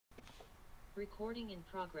Recording in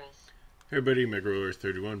progress. Hey everybody,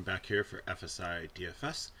 MegaRoller31 back here for FSI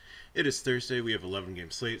DFS. It is Thursday. We have 11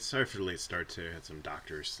 game slate. Sorry for the late start today. I had some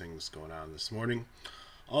doctor's things going on this morning.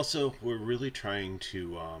 Also, we're really trying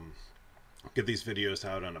to get these videos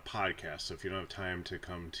out on a podcast. So if you don't have time to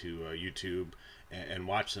come to YouTube and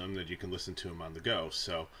watch them, then you can listen to them on the go.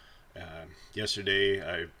 So yesterday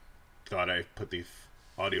I thought I put the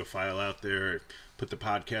audio file out there, put the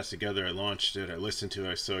podcast together, I launched it, I listened to it,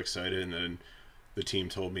 I was so excited, and then the team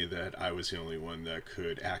told me that I was the only one that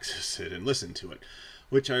could access it and listen to it,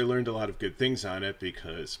 which I learned a lot of good things on it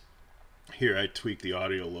because here I tweaked the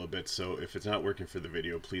audio a little bit. So if it's not working for the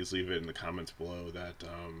video, please leave it in the comments below that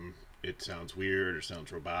it sounds weird or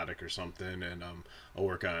sounds robotic or something, and I'll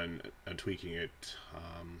work on tweaking it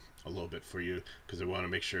a little bit for you because I want to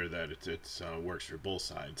make sure that it works for both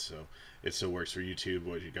sides. So it still works for YouTube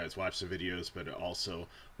where you guys watch the videos, but it also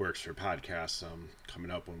works for podcasts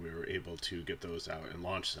coming up when we were able to get those out and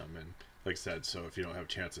launch them. And like I said, so if you don't have a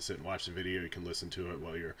chance to sit and watch the video, you can listen to it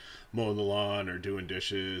while you're mowing the lawn or doing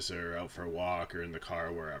dishes or out for a walk or in the car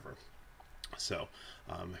or wherever. So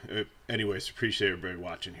anyways, appreciate everybody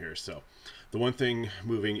watching here. So the one thing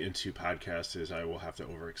moving into podcasts is I will have to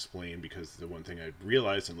over explain, because the one thing I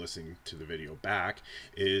realized in listening to the video back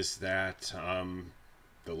is that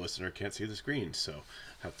the listener can't see the screen. So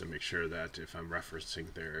I have to make sure that if I'm referencing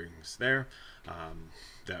things there,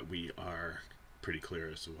 that we are pretty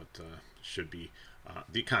clear as to what should be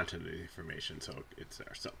the content of the information, so it's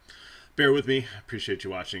there. So bear with me. Appreciate you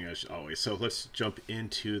watching as always. So let's jump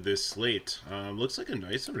into this slate. Looks like a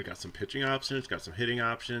nice one. We got some pitching options, got some hitting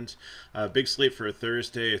options. Big slate for a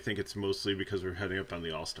Thursday. I think it's mostly because we're heading up on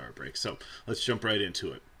the All-Star break. So let's jump right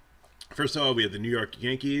into it. First of all, we have the New York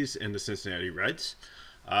Yankees and the Cincinnati Reds.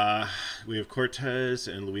 We have Cortez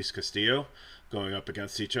and Luis Castillo going up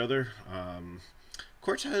against each other.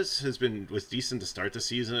 Cortez was decent to start the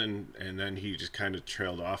season, and then he just kind of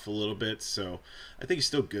trailed off a little bit. So I think he's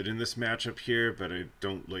still good in this matchup here, but I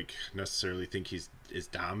don't necessarily think he's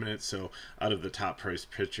dominant. So out of the top priced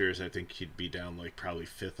pitchers, I think he'd be down probably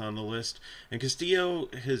fifth on the list. And Castillo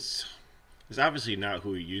is obviously not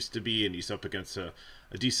who he used to be, and he's up against a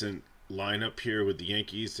decent lineup here with the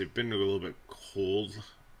Yankees. They've been a little bit cold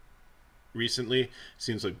recently.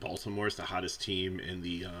 Seems like Baltimore is the hottest team in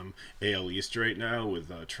the AL East right now, with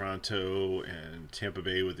Toronto and Tampa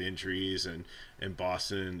Bay with injuries, and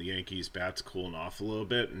Boston, the Yankees bats cooling off a little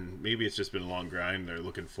bit, and maybe it's just been a long grind. They're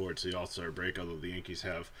looking forward to the All-Star break, although the Yankees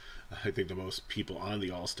have I think the most people on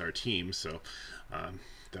the All-Star team, so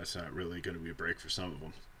that's not really going to be a break for some of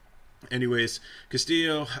them. Anyways,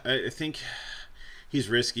 Castillo, I think he's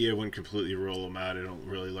risky. I wouldn't completely rule him out. I don't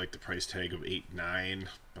really like the price tag of 8-9,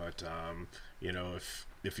 but you know,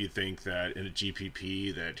 if you think that in a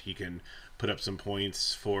GPP that he can put up some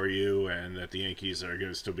points for you, and that the Yankees are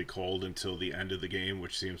going to still be cold until the end of the game,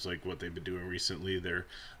 which seems like what they've been doing recently, they're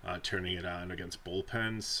turning it on against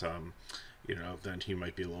bullpens. You know, then he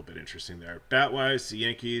might be a little bit interesting there. Bat wise, the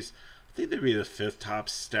Yankees, I think they'd be the fifth top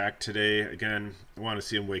stack today. Again, I want to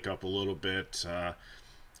see him wake up a little bit.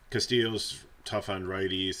 Castillo's tough on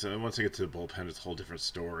righties. Once I get to the bullpen, it's a whole different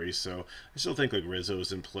story. So I still think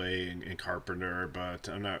Rizzo's in play, and Carpenter, but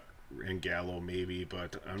I'm not, and Gallo maybe,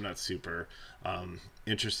 but I'm not super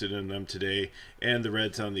interested in them today. And the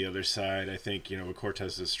Reds on the other side, I think, you know, with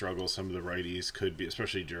Cortez's struggle, some of the righties could be,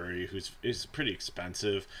 especially Jury, is pretty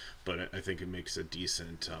expensive, but I think it makes a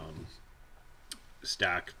decent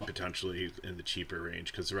stack potentially in the cheaper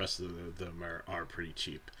range, because the rest of them are pretty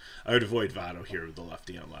cheap. I would avoid Votto here with the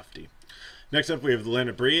lefty on lefty. Next up, we have the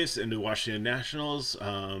Atlanta Braves and the Washington Nationals.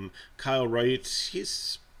 Kyle Wright,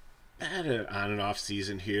 he's had an on and off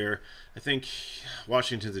season here. I think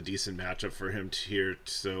Washington's a decent matchup for him here,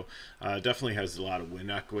 so definitely has a lot of win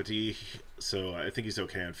equity. So I think he's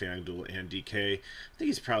okay on FanDuel and DK. I think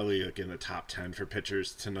he's probably in the top 10 for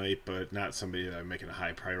pitchers tonight, but not somebody that I'm making a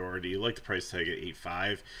high priority. I like the price tag at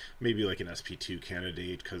 8.5, maybe like an SP2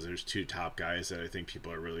 candidate, because there's two top guys that I think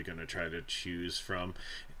people are really going to try to choose from.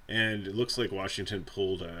 And it looks like Washington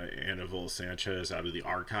pulled Anibal Sanchez out of the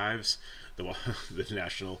archives,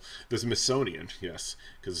 the Smithsonian, yes,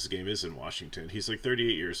 because this game is in Washington. He's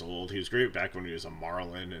 38 years old. He was great back when he was a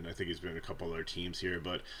Marlin, and I think he's been in a couple other teams here,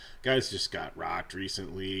 but guys just got rocked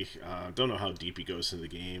recently. Don't know how deep he goes in the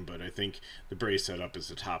game, but I think the Braves setup is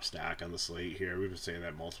the top stack on the slate here. We've been saying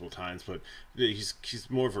that multiple times, but he's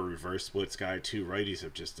more of a reverse splits guy too. Righties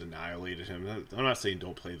have just annihilated him. I'm not saying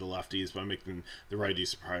don't play the lefties, but I'm making the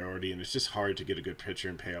righties a priority, and it's just hard to get a good pitcher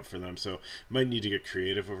and pay up for them, so might need to get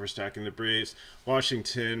creative over stacking the Braves.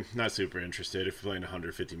 Washington, not super interested. If you're playing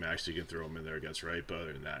 150 max, you can throw them in there against Wright, but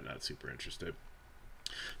other than that, not super interested.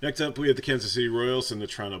 Next up, we have the Kansas City Royals and the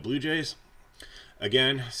Toronto Blue Jays.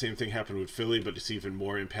 Again, same thing happened with Philly, but it's even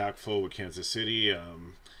more impactful with Kansas City.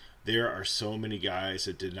 There are so many guys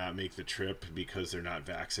that did not make the trip because they're not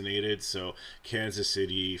vaccinated. So Kansas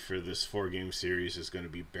City for this 4-game series is going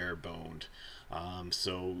to be bare boned.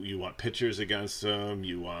 So you want pitchers against them.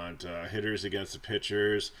 You want hitters against the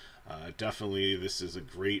pitchers. Definitely, this is a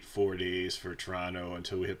great 4 days for Toronto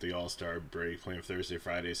until we hit the All-Star break, playing Thursday,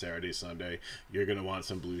 Friday, Saturday, Sunday. You're going to want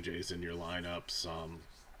some Blue Jays in your lineups.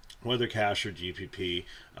 Whether cash or GPP,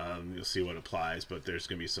 you'll see what applies, but there's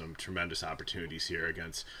going to be some tremendous opportunities here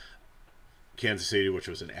against Kansas City, which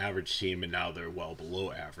was an average team, and now they're well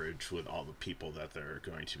below average with all the people that they're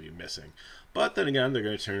going to be missing. But then again, they're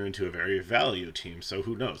going to turn into a very value team, so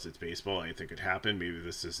who knows? It's baseball. Anything could happen. Maybe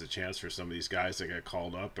this is a chance for some of these guys that get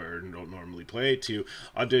called up or don't normally play to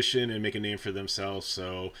audition and make a name for themselves.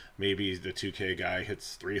 So maybe the 2K guy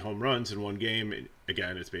hits 3 home runs in one game.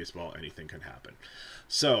 Again, it's baseball. Anything can happen.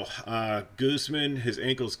 So, Guzman, his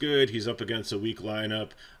ankle's good. He's up against a weak lineup.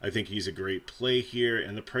 I think he's a great play here,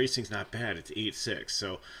 and the pricing's not bad. It's 8-6.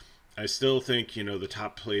 So, I still think, the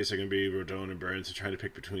top plays are going to be Rodon and Burns and trying to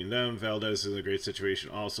pick between them. Valdez is in a great situation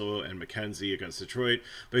also, and McKenzie against Detroit.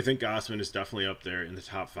 But I think Gausman is definitely up there in the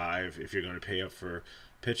top 5 if you're going to pay up for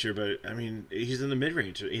pitcher. But, I mean, he's in the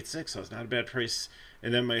mid-range at 8-6, so it's not a bad price.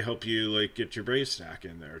 And that might help you, get your Brave stack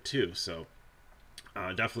in there, too. So,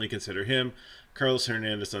 definitely consider him. Carlos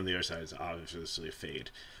Hernandez on the other side is obviously a fade.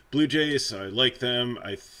 Blue Jays, I like them.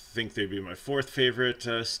 I think they'd be my 4th favorite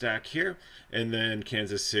stack here. And then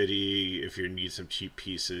Kansas City, if you need some cheap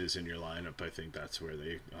pieces in your lineup, I think that's where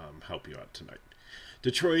they help you out tonight.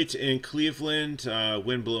 Detroit and Cleveland,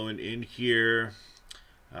 wind blowing in here.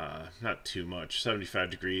 Not too much. 75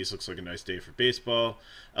 degrees. Looks like a nice day for baseball.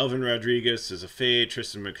 Elvin Rodriguez is a fade.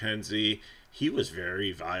 Tristan McKenzie, he was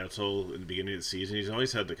very volatile in the beginning of the season. He's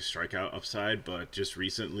always had a strikeout upside, but just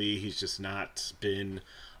recently he's just not been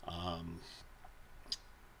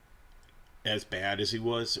as bad as he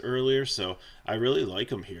was earlier. So I really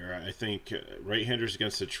like him here. I think right-handers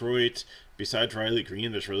against Detroit, besides Riley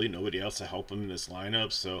Green, there's really nobody else to help him in this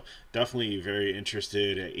lineup. So definitely very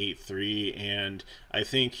interested at 8-3. And I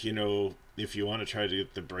think, if you want to try to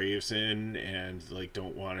get the Braves in and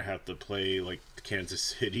don't want to have to play Kansas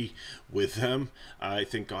City with them, I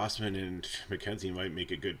think Gausman and McKenzie might make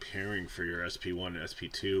a good pairing for your SP1 and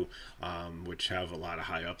SP2, which have a lot of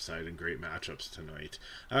high upside and great matchups tonight.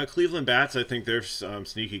 Cleveland bats, I think they're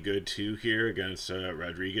sneaky good too here against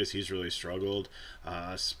Rodriguez. He's really struggled.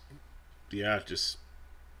 Yeah, just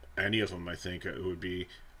any of them I think would be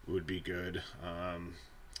good.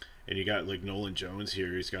 And you got Nolan Jones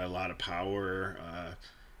here. He's got a lot of power.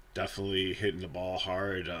 Definitely hitting the ball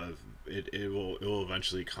hard. It will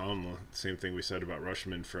eventually come. Same thing we said about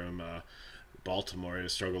Rushman from Baltimore. He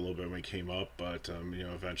struggled a little bit when he came up, but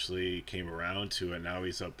eventually came around to it. Now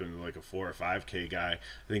he's up in a 4 or 5K guy.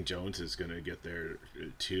 I think Jones is going to get there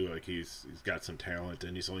too. He's got some talent,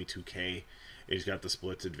 and he's only 2K. He's got the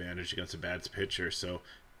splits advantage against a bad pitcher, so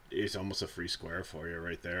it's almost a free square for you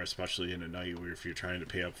right there, especially in a night where if you're trying to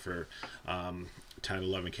pay up for 10,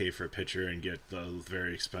 11K for a pitcher and get the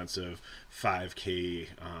very expensive 5K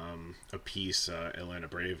a piece Atlanta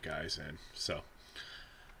Brave guys in. So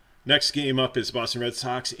next game up is Boston Red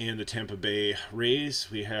Sox and the Tampa Bay Rays.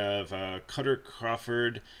 We have Cutter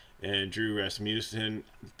Crawford and Drew Rasmussen.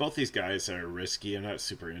 Both these guys are risky. I'm not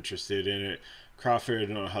super interested in it. Crawford, I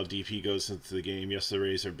don't know how deep he goes into the game. Yes, the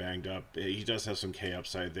Rays are banged up. He does have some K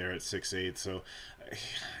upside there at 6'8", so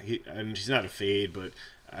he's not a fade, but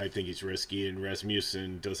I think he's risky. And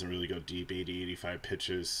Rasmussen doesn't really go deep, 80, 85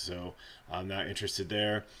 pitches, so I'm not interested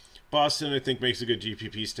there. Boston, I think, makes a good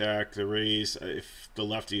GPP stack. The Rays, if the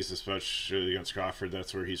lefties, especially against Crawford,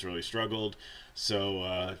 that's where he's really struggled.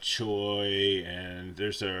 So Choi, and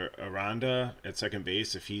there's Aranda at second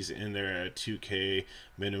base. If he's in there at 2K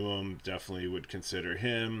minimum, definitely would consider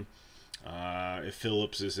him. If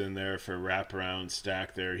Phillips is in there for a wraparound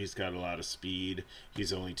stack there, he's got a lot of speed.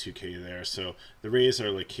 He's only 2K there. So the Rays are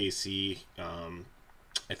like KC.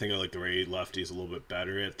 I think I like the Ray lefties a little bit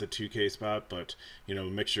better at the 2K spot, but a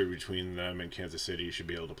mixture between them and Kansas City, you should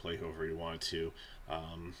be able to play whoever you want to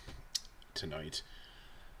tonight.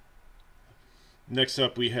 Next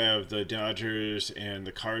up, we have the Dodgers and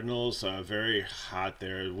the Cardinals. Very hot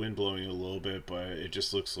there, wind blowing a little bit, but it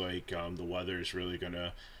just looks like the weather is really going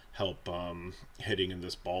to help hitting in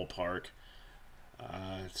this ballpark.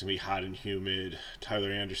 It's going to be hot and humid.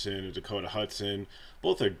 Tyler Anderson and Dakota Hudson,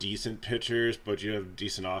 both are decent pitchers, but you have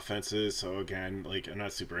decent offenses. So again, I'm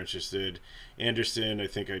not super interested. Anderson, I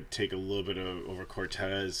think I'd take a little bit over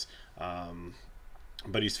Cortez.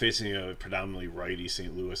 but he's facing a predominantly righty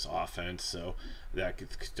St. Louis offense, so that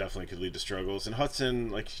definitely could lead to struggles. And Hudson,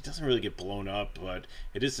 like, he doesn't really get blown up, but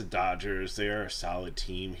it is the Dodgers. They are a solid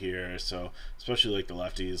team here, so especially like the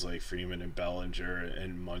lefties like Freeman and Bellinger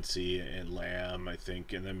and Muncy and Lamb, I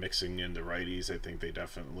think, and then mixing in the righties, I think they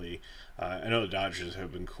definitely. I know the Dodgers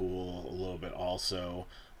have been cool a little bit also.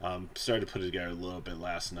 Started to put it together a little bit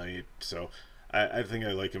last night, so I think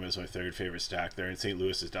I like him as my third favorite stack there. And St.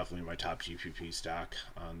 Louis is definitely my top GPP stack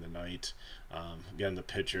on the night. Again, the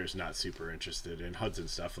pitcher is not super interested in.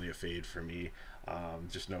 Hudson's definitely a fade for me.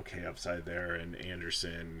 Just no K upside there. And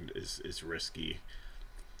Anderson is risky.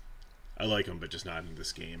 I like him, but just not in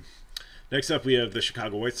this game. Next up, we have the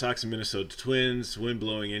Chicago White Sox and Minnesota Twins. Wind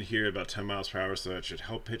blowing in here about 10 miles per hour, so that should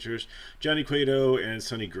help pitchers. Johnny Cueto and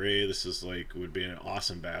Sonny Gray. This is like would be an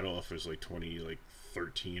awesome battle if it was like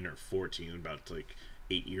 13 or 14, about like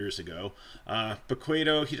 8 years ago. But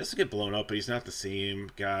Cueto, he doesn't get blown up, but he's not the same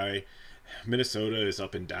guy. Minnesota is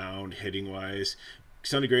up and down hitting wise.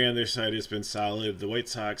 Sonny Gray on their side has been solid. The White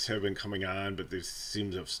Sox have been coming on, but they seem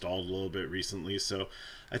to have stalled a little bit recently. So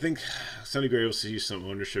I think Sonny Gray will see some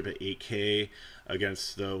ownership at 8K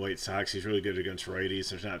against the White Sox. He's really good against righties.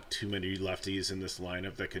 There's not too many lefties in this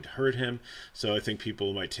lineup that could hurt him. So I think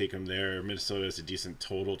people might take him there. Minnesota has a decent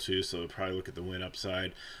total too, so they'll probably look at the win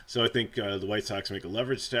upside. So I think the White Sox make a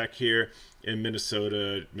leverage stack here, and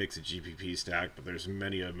Minnesota makes a GPP stack, but there's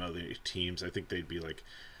many other teams. I think they'd be like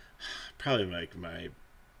probably like my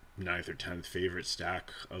 9th or 10th favorite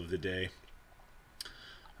stack of the day.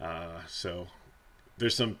 So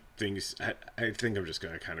there's some things I think I'm just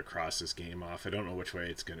going to kind of cross this game off. I don't know which way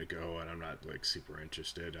it's going to go, and I'm not like super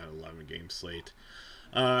interested on 11 game slate.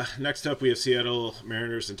 Next up, we have Seattle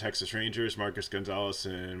Mariners and Texas Rangers. Marcus Gonzalez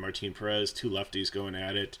and Martin Perez, two lefties going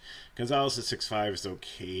at it. Gonzalez at 6'5" is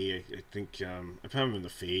okay. I think if I'm in the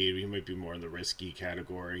fade, he might be more in the risky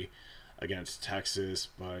category against Texas,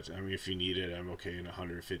 but I mean, if you need it, I'm okay in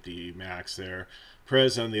 150 max there.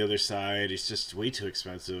 Perez on the other side, he's just way too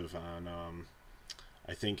expensive on,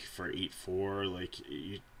 I think for 8.4, like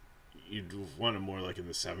you'd want him more like in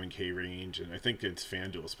the 7K range, and I think it's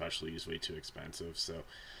FanDuel especially is way too expensive. So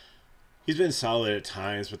he's been solid at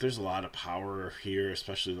times, but there's a lot of power here,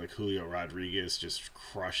 especially like Julio Rodriguez just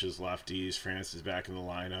crushes lefties. France is back in the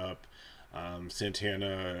lineup.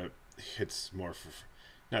 Santana hits more for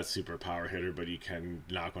not super power hitter, but he can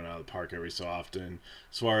knock one out of the park every so often.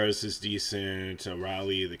 Suarez is decent.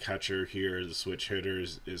 Raleigh, the catcher here, the switch hitter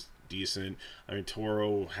is decent. I mean,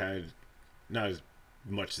 Toro had not as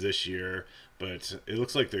much this year, but it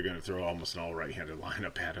looks like they're going to throw almost an all right-handed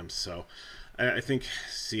lineup at him. So I think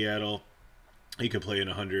Seattle, he can play in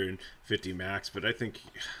 150 max, but I think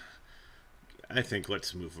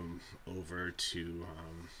let's move him over to.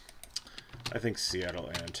 I think Seattle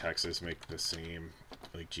and Texas make the same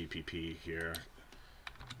like GPP here.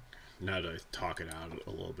 Now to talk it out a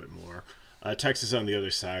little bit more. Texas on the other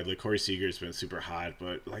side, like Corey Seager's been super hot,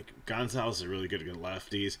 but like Gonzalez is really good against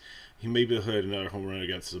lefties. He may be hit another home run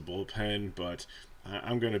against the bullpen, but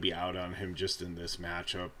I'm going to be out on him just in this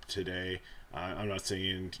matchup today. I'm not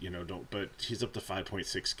saying, don't, but he's up to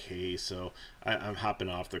 5.6K, so I'm hopping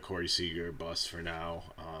off the Corey Seager bus for now.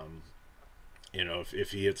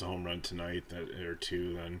 If he hits a home run tonight or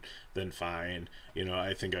two, then fine.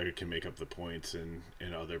 I think I can make up the points in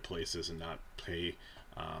other places and not pay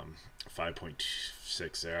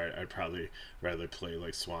 5.6 there. I'd probably rather play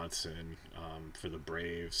like Swanson for the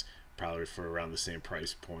Braves, probably for around the same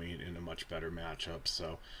price point in a much better matchup.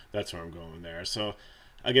 So that's where I'm going there. So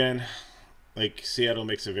again, like Seattle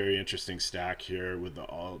makes a very interesting stack here with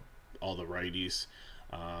all the righties.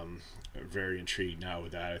 Very intrigued now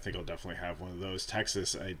with that. I think I'll definitely have one of those.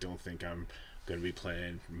 Texas, I don't think I'm going to be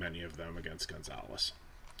playing many of them against Gonzalez.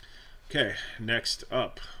 Okay, next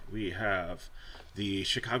up we have the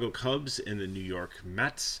Chicago Cubs and the New York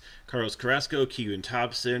Mets. Carlos Carrasco, Keegan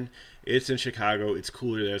Thompson. It's in Chicago. It's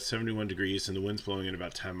cooler there, 71 degrees, and the wind's blowing in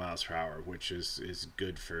about 10 miles per hour, which is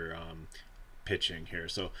good for pitching here.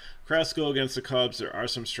 So Carrasco against the Cubs, there are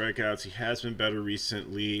some strikeouts. He has been better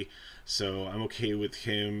recently, so I'm okay with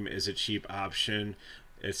him as a cheap option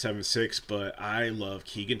at 7.6, but I love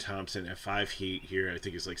Keegan Thompson at 5.8 here. I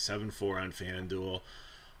think it's like 7.4 on FanDuel.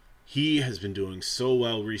 He has been doing so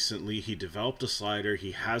well recently. He developed a slider.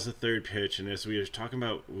 He has a third pitch, and as we were talking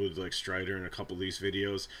about with like Strider in a couple of these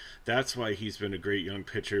videos, that's why he's been a great young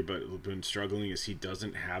pitcher, but been struggling is he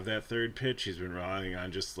doesn't have that third pitch. He's been relying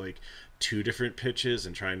on just like two different pitches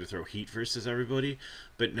and trying to throw heat versus everybody.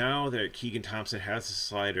 But now that Keegan Thompson has a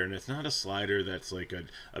slider, and it's not a slider that's like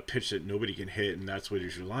a pitch that nobody can hit, and that's what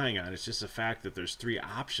he's relying on. It's just the fact that there's three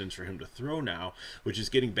options for him to throw now, which is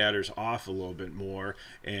getting batters off a little bit more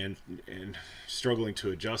and struggling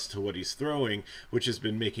to adjust to what he's throwing, which has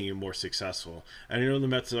been making him more successful. And I know the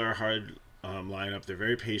Mets are a hard lineup. They're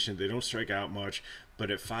very patient. They don't strike out much. But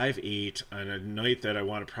at 5'8", on a night that I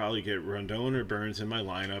want to probably get Rondon or Burns in my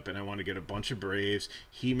lineup and I want to get a bunch of Braves,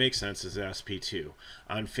 he makes sense as SP2.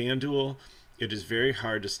 On FanDuel, it is very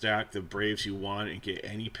hard to stack the Braves you want and get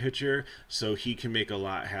any pitcher, so he can make a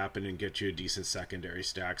lot happen and get you a decent secondary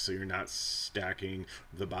stack, so you're not stacking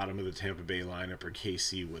the bottom of the Tampa Bay lineup or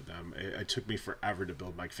KC with them. It took me forever to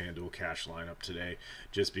build my FanDuel cash lineup today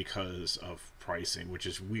just because of pricing, which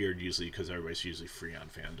is weird usually because everybody's usually free on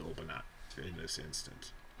FanDuel, but not in this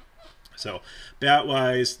instance. So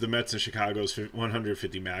bat-wise, the Mets and Chicago's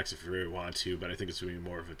 150 max if you really want to, but I think it's going to be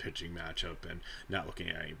more of a pitching matchup and not looking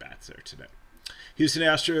at any bats there today. Houston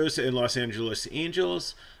Astros and Los Angeles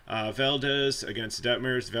Angels. Valdez against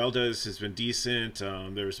Detmers. Valdez has been decent.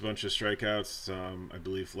 There was a bunch of strikeouts, I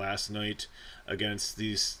believe, last night against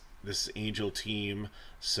this Angel team,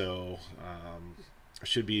 so it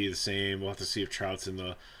should be the same. We'll have to see if Trout's in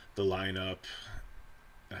the lineup.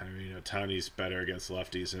 I mean, Tony's better against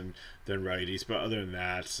lefties than righties, but other than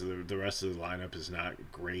that, so the rest of the lineup is not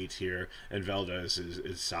great here, and Valdez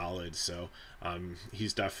is solid, so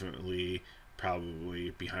he's definitely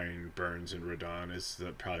probably behind Burns and Rodon is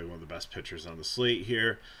probably one of the best pitchers on the slate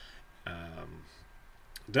here.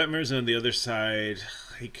 Detmers on the other side,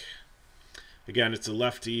 like, again, it's a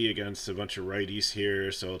lefty against a bunch of righties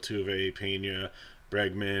here, so Altuve, Pena,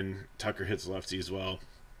 Bregman, Tucker hits lefty as well.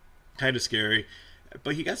 Kind of scary.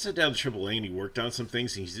 But he got sent down to AAA and he worked on some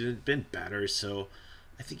things and he's been better, so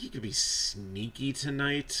I think he could be sneaky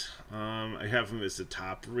tonight. I have him as the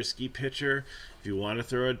top risky pitcher if you want to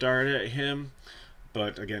throw a dart at him.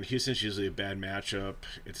 But again, Houston's usually a bad matchup.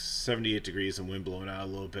 It's 78 degrees and wind blowing out a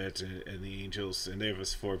little bit, and the Angels, and they have a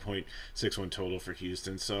 4.61 total for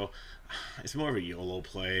Houston, so it's more of a YOLO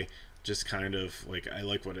play. Just kind of like, I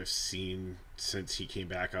like what I've seen since he came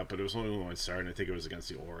back up, but it was only one start, and I think it was against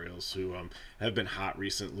the Orioles, who have been hot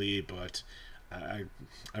recently, but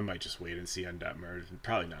I might just wait and see on Detmer.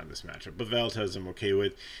 Probably not in this matchup, but Valdez I'm okay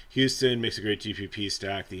with. Houston makes a great GPP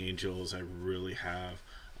stack. The Angels I really have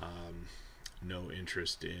no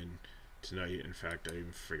interest in tonight. In fact, I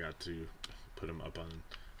even forgot to put them up on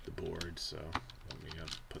the board, so let me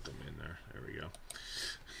put them in there. There we go.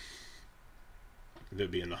 They'll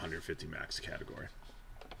be in the 150 max category.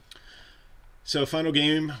 So final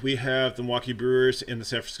game, we have the Milwaukee Brewers and the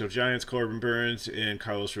San Francisco Giants, Corbin Burns and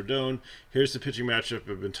Carlos Rodon. Here's the pitching matchup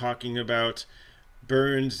I've been talking about.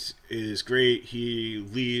 Burns is great. He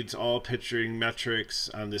leads all pitching metrics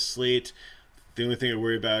on this slate. The only thing I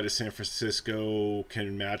worry about is San Francisco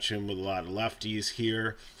can match him with a lot of lefties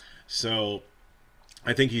here. So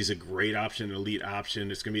I think he's a great option, an elite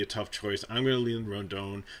option. It's going to be a tough choice. I'm going to lean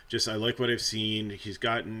Rondon. I like what I've seen. He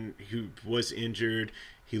was injured.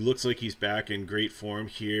 He looks like he's back in great form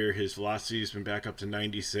here. His velocity has been back up to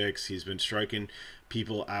 96. He's been striking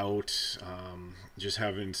people out, just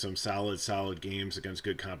having some solid games against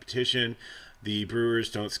good competition. The Brewers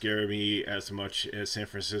don't scare me as much as San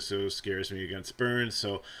Francisco scares me against Burns,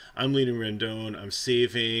 so I'm leaning Rondon. I'm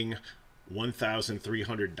saving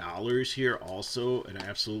 $1,300 here also, and I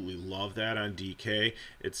absolutely love that on DK.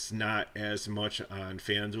 It's not as much on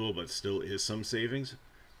FanDuel, but still is some savings.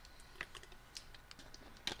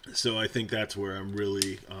 So I think that's where I'm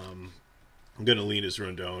really I'm going to lean as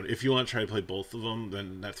Rondon. If you want to try to play both of them,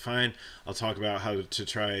 then that's fine. I'll talk about how to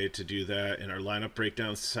try to do that in our lineup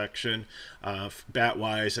breakdown section.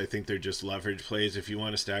 Bat-wise, I think they're just leverage plays. If you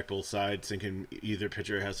want to stack both sides, thinking either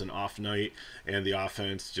pitcher has an off night and the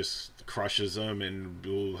offense just crushes them and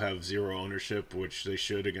will have zero ownership, which they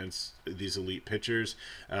should against these elite pitchers,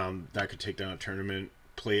 that could take down a tournament.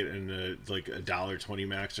 Play it in like a $1.20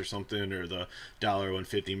 max or something, or the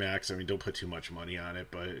 $1.50 max. I mean, don't put too much money on it,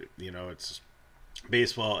 but you know, it's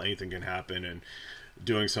baseball, anything can happen, and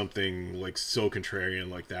doing something like so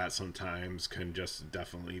contrarian like that sometimes can just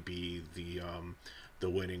definitely be the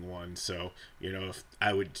winning one. So, you know, if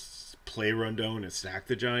I would play Rondon and stack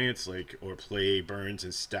the Giants, or play Burns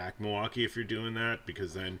and stack Milwaukee if you're doing that,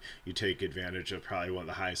 because then you take advantage of probably one of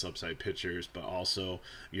the highest upside pitchers, but also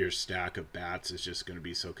your stack of bats is just going to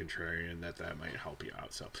be so contrarian that might help you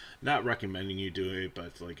out. So not recommending you do it,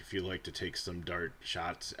 but like if you like to take some dart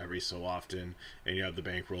shots every so often and you have the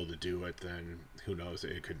bankroll to do it, then who knows,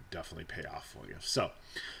 it could definitely pay off for you. So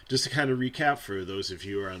just to kind of recap for those of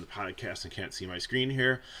you who are on the podcast and can't see my screen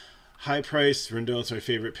here, high price. Rendon's my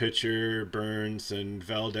favorite pitcher. Burns and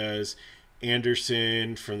Valdez.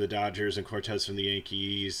 Anderson from the Dodgers and Cortez from the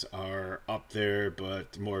Yankees are up there,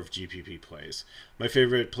 but more of GPP plays. My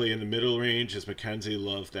favorite play in the middle range is McKenzie.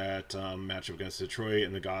 Love that matchup against Detroit,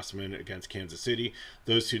 and the Gossman against Kansas City.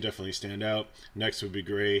 Those two definitely stand out. Next would be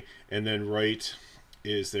Gray, and then Wright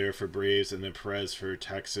is there for Braves, and then Perez for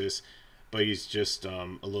Texas. But he's just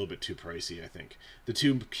a little bit too pricey, I think. The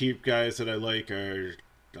two keep guys that I like are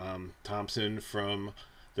Thompson from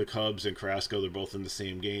the Cubs and Carrasco. They're both in the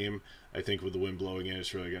same game. I think with the wind blowing in,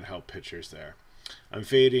 it's really going to help pitchers there. I'm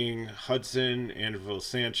fading Hudson, Anibal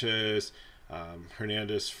Sanchez,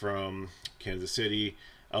 Hernandez from Kansas City,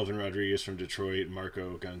 Elvin Rodriguez from Detroit,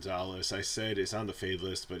 Marco Gonzalez. I said it's on the fade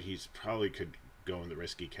list, but he's probably could go in the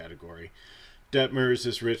risky category. Detmers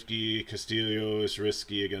is risky, Castillo is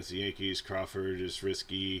risky against the Yankees, Crawford is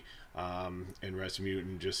risky, and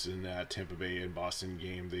Rasmussen just in that Tampa Bay and Boston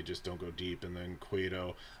game, they just don't go deep. And then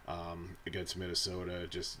Cueto against Minnesota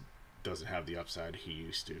just doesn't have the upside he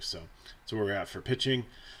used to. So that's where we're at for pitching.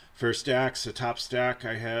 For stacks, the top stack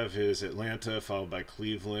I have is Atlanta, followed by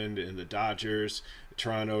Cleveland and the Dodgers.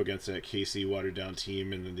 Toronto against that KC watered down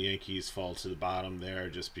team, and then the Yankees fall to the bottom there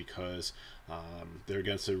just because they're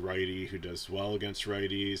against a righty who does well against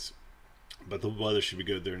righties. But the weather should be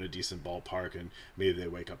good. They're in a decent ballpark, and maybe they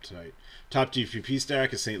wake up tonight. Top GPP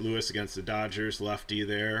stack is St. Louis against the Dodgers, lefty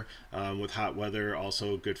there with hot weather,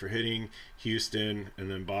 also good for hitting. Houston, and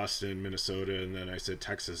then Boston, Minnesota, and then I said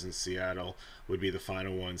Texas and Seattle would be the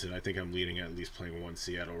final ones, and I think I'm leading at least playing one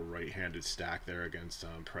Seattle right-handed stack there against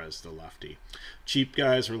Perez, the lefty. Cheap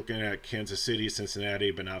guys, we're looking at Kansas City, Cincinnati,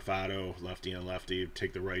 but not Votto, lefty and lefty.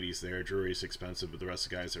 Take the righties there. Drury's expensive, but the rest of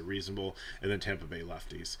the guys are reasonable, and then Tampa Bay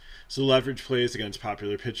lefties. So leverage plays against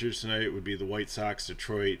popular pitchers tonight would be the White Sox,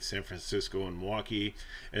 Detroit, San Francisco, and Milwaukee.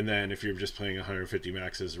 And then if you're just playing 150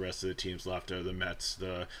 maxes, the rest of the teams left are the Mets,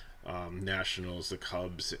 the Nationals, the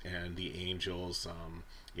Cubs, and the Angels.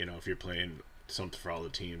 If you're playing something for all the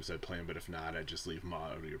teams, I'd play them, but if not, I'd just leave them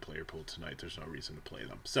out of your player pool tonight. There's no reason to play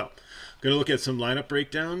them. So I'm going to look at some lineup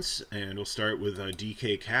breakdowns, and we'll start with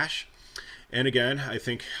DK Cash. And again, I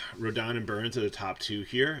think Rodon and Burns are the top two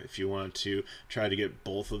here. If you want to try to get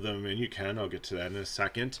both of them in, you can. I'll get to that in a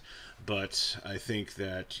second. But I think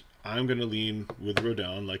that I'm going to lean with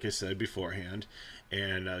Rodon, like I said beforehand,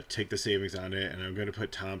 and take the savings on it. And I'm going to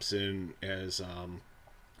put Thompson as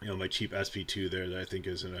my cheap SP2 there that I think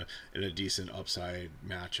is in a decent upside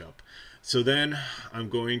matchup. So then I'm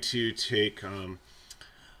going to take I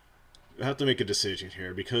have to make a decision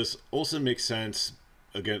here because Olsen makes sense.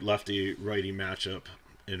 Again, lefty righty matchup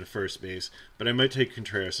in the first base, but I might take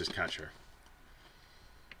Contreras as catcher.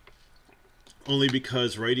 Only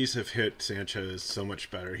because righties have hit Sanchez so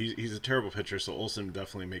much better. He's a terrible pitcher, so Olsen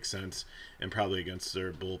definitely makes sense, and probably against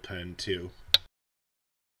their bullpen too.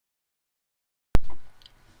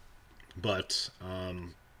 But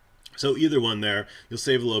so either one there, you'll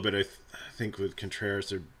save a little bit. I think with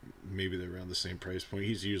Contreras, maybe they're around the same price point.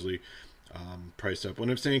 He's usually priced up. When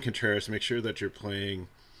I'm saying Contreras, make sure that you're playing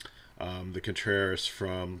the Contreras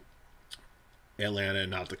from Atlanta,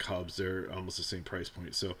 not the Cubs. They're almost the same price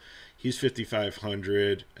point. So he's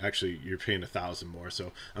 5,500. Actually, you're paying 1,000 more.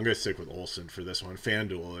 So I'm going to stick with Olsen for this one.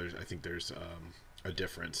 FanDuel, I think there's a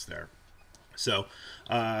difference there. So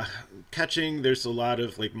catching, there's a lot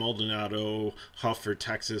of like Maldonado, Huff for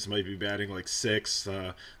Texas might be batting like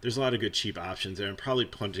 6th. There's a lot of good cheap options there. I'm probably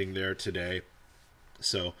punting there today.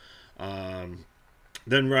 So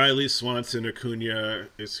then Riley, Swanson, Acuna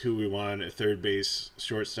is who we want at third base,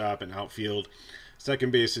 shortstop, and outfield.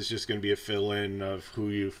 Second base is just going to be a fill-in of who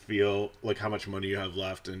you feel, like how much money you have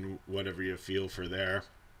left and whatever you feel for there.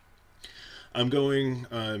 I'm going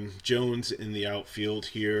Jones in the outfield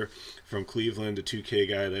here from Cleveland, a 2K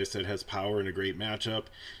guy that I said has power and a great matchup.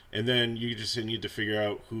 And then you just need to figure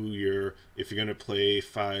out if you're going to play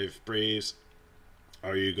 5 Braves,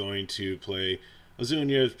 are you going to play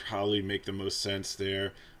Ozuna? Probably make the most sense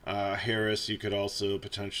there. Harris, you could also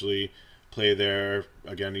potentially play there.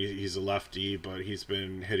 Again, he's a lefty, but he's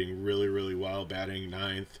been hitting really, really well, batting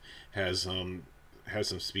 9th, has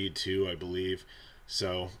some speed too, I believe.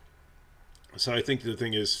 So I think the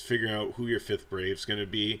thing is figuring out who your 5th Brave's going to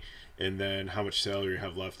be, and then how much salary you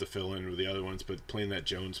have left to fill in with the other ones. But playing that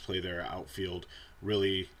Jones play there outfield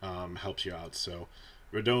really helps you out. So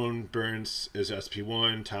Rodon, Burns is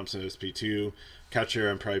SP1, Thompson SP2. Catcher,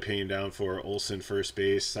 I'm probably paying down for Olsen first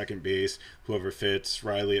base, second base, whoever fits.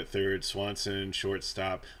 Riley at third, Swanson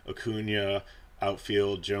shortstop, Acuna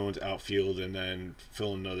outfield, Jones outfield, and then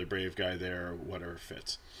fill another Brave guy there, whatever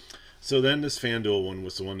fits. So then this FanDuel one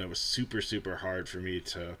was the one that was super, super hard for me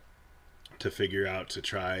to to figure out, to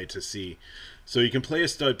try to see. So you can play a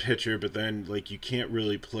stud pitcher, but then like you can't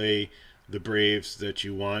really play the Braves that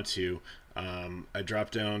you want to. I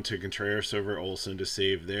dropped down to Contreras over Olsen to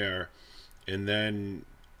save there, and then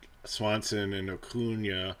Swanson and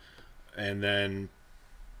Acuna, and then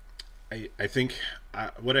I think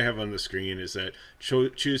what I have on the screen is that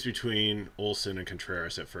choose between Olsen and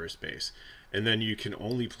Contreras at first base. And then you can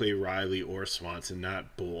only play Riley or Swanson,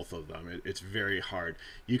 not both of them. It's very hard.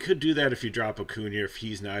 You could do that if you drop Acuna, if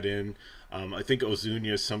he's not in. I think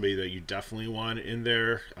Ozuna is somebody that you definitely want in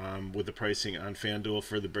there with the pricing on FanDuel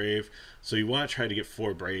for the Brave. So you want to try to get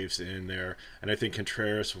 4 Braves in there. And I think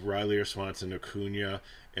Contreras, Riley or Swanson, Acuna,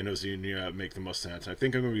 and Ozuna make the most sense. I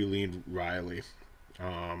think I'm going to be lean Riley.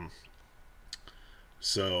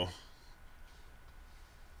 So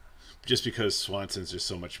just because Swanson's just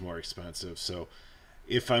so much more expensive. So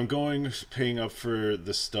if I'm paying up for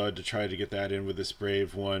the stud to try to get that in with this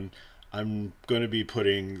Brave one, I'm going to be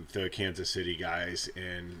putting the Kansas City guys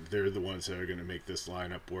in. They're the ones that are going to make this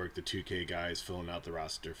lineup work, the 2K guys filling out the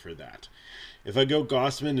roster for that. If I go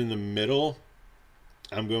Gausman in the middle,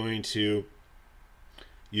 I'm going to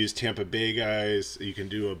use Tampa Bay guys. You can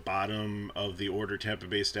do a bottom of the order Tampa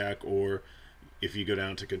Bay stack, or if you go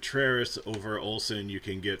down to Contreras over Olsen, you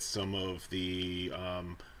can get some of the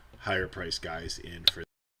higher price guys in for,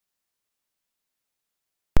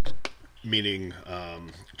 meaning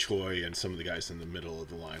Choi and some of the guys in the middle of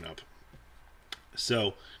the lineup.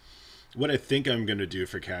 So what I think I'm going to do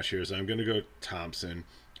for cash here is I'm going to go Thompson.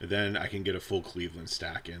 Then I can get a full Cleveland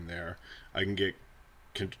stack in there. I can get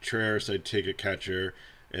Contreras, I'd take a catcher,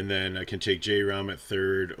 and then I can take J-Ram at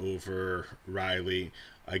third over Riley.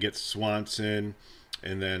 I get Swanson,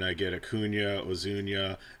 and then I get Acuna,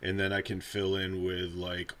 Ozuna, and then I can fill in with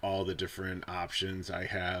like all the different options I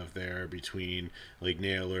have there between like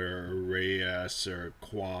Naylor or Reyes or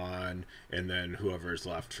Kwan, and then whoever's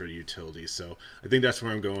left for utility. So I think that's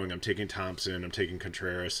where I'm going. I'm taking Thompson, I'm taking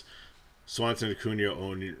Contreras, Swanson, Acuna,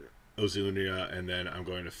 Ozuna, and then I'm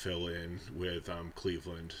going to fill in with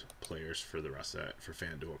Cleveland players for the rest of that for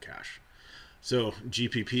FanDuel cash. So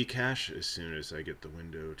GPP cash, as soon as I get the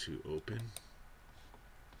window to open.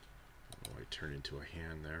 Oh, I turn into a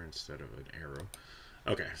hand there instead of an arrow.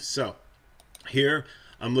 Okay, so here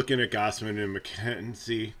I'm looking at Gausman and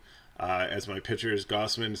McKenzie as my pitchers.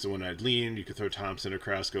 Gausman is the one I'd lean. You could throw Thompson or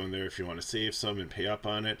Carrasco in there if you want to save some and pay up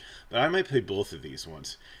on it. But I might play both of these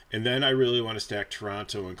ones. And then I really want to stack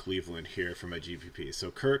Toronto and Cleveland here for my GPP. So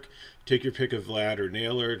Kirk, take your pick of Vlad or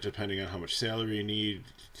Naylor, depending on how much salary you need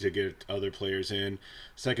to get other players in.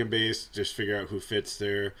 Second base, just figure out who fits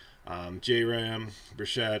there. J-Ram,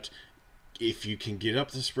 Bichette. If you can get up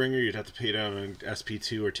to Springer, you'd have to pay down on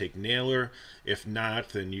SP2 or take Naylor. If not,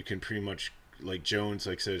 then you can pretty much, like Jones,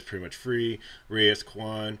 like I said, is pretty much free. Reyes,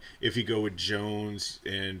 Kwan. If you go with Jones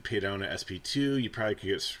and pay down to SP2, you probably could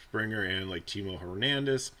get Springer and like Timo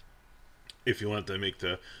Hernandez. If you want to make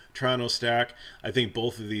the Toronto stack, I think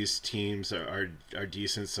both of these teams are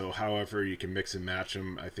decent. So however you can mix and match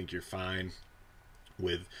them, I think you're fine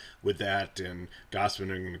with that. And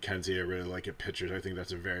Gausman and McKenzie, I really like at pitchers. I think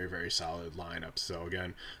that's a very, very solid lineup. So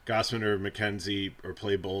again, Gausman or McKenzie, or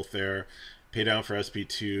play both there. Pay down for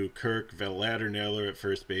SP2, Kirk, Vlad or Naylor at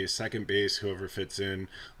first base, second base, whoever fits in,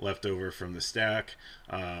 left over from the stack.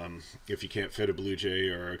 If you can't fit a Blue Jay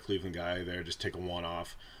or a Cleveland guy there, just take a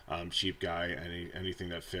one-off cheap guy, anything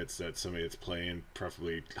that fits, that somebody that's playing,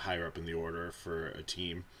 preferably higher up in the order for a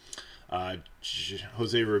team.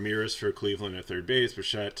 Jose Ramirez for Cleveland at third base,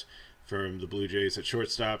 Bichette from the Blue Jays at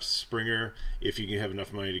shortstop, Springer, if you can have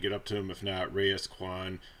enough money to get up to him. If not, Reyes,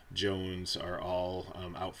 Kwan, Jones are all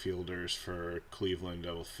outfielders for Cleveland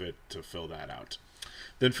that will fit to fill that out.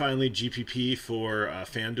 Then finally, GPP for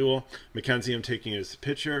FanDuel. McKenzie I'm taking as the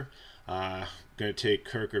pitcher. Going to take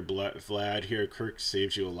Kirk or Vlad here. Kirk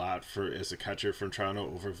saves you a lot as a catcher from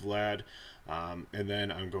Toronto over Vlad. And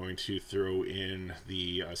then I'm going to throw in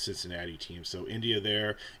the Cincinnati team. So India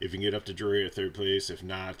there, if you can get up to Drury at third place. If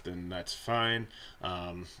not, then that's fine.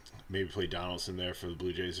 Maybe play Donaldson there for the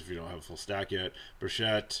Blue Jays if you don't have a full stack yet.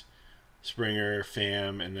 Bichette, Springer,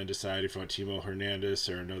 Pham, and then decide if you want Timo Hernandez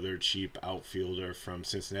or another cheap outfielder from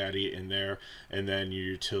Cincinnati in there. And then your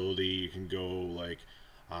utility, you can go like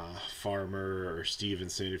Farmer or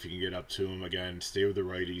Stevenson if you can get up to him. Again, stay with the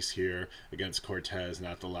righties here against Cortez,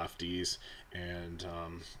 not the lefties. And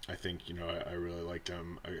I think, you know, I really like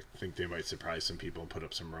them. I think they might surprise some people and put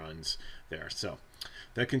up some runs there. So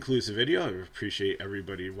that concludes the video. I appreciate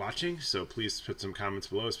everybody watching. So please put some comments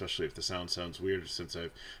below, especially if the sound sounds weird, since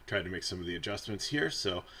I've tried to make some of the adjustments here.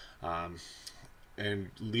 So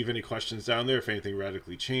and leave any questions down there. If anything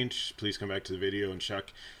radically changed, please come back to the video and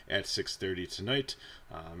check at 6:30 tonight.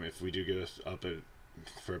 If we do get up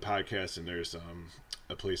for a podcast and there's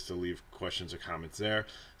a place to leave questions or comments there,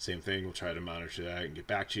 same thing, we'll try to monitor that and get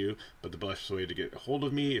back to you. But the best way to get a hold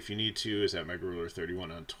of me if you need to is at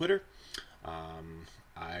MegaRuler31 on Twitter.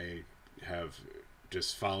 I have,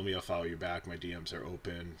 just follow me, I'll follow you back. My DMs are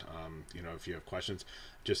open. You know, if you have questions,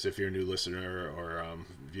 just if you're a new listener or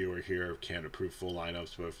viewer here, can't approve full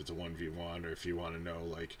lineups, but if it's a 1v1 or if you want to know,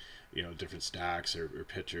 like, you know, different stacks or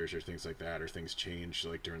pitchers or things like that, or things change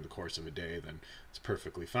like during the course of a day, then it's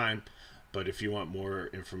perfectly fine. But if you want more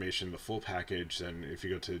information, the full package, then if you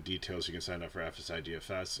go to the details, you can sign up for FSI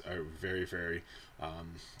DFS. Are very, very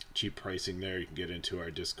cheap pricing there. You can get into our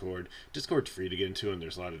Discord. Discord's free to get into, and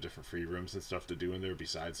there's a lot of different free rooms and stuff to do in there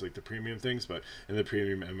besides like the premium things. But in the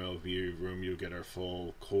premium MLB room, you'll get our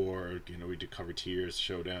full core. You know, we do cover tiers,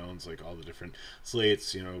 showdowns, like all the different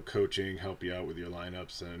slates, you know, coaching, help you out with your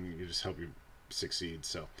lineups, and you just help you succeed.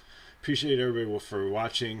 So appreciate everybody for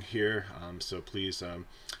watching here. So please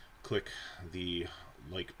click the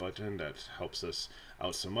like button, that helps us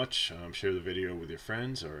out so much. Share the video with your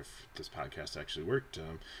friends, or if this podcast actually worked,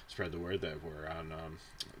 spread the word that we're on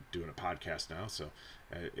doing a podcast now. So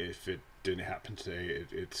if it didn't happen today,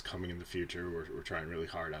 it's coming in the future. We're trying really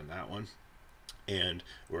hard on that one, and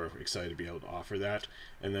we're excited to be able to offer that.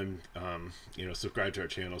 And then you know, subscribe to our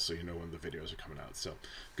channel so you know when the videos are coming out. So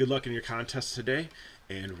good luck in your contest today,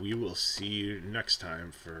 and we will see you next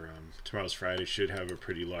time for tomorrow's Friday. Should have a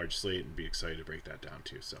pretty large slate and be excited to break that down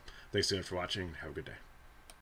too. So thanks again for watching. Have a good day.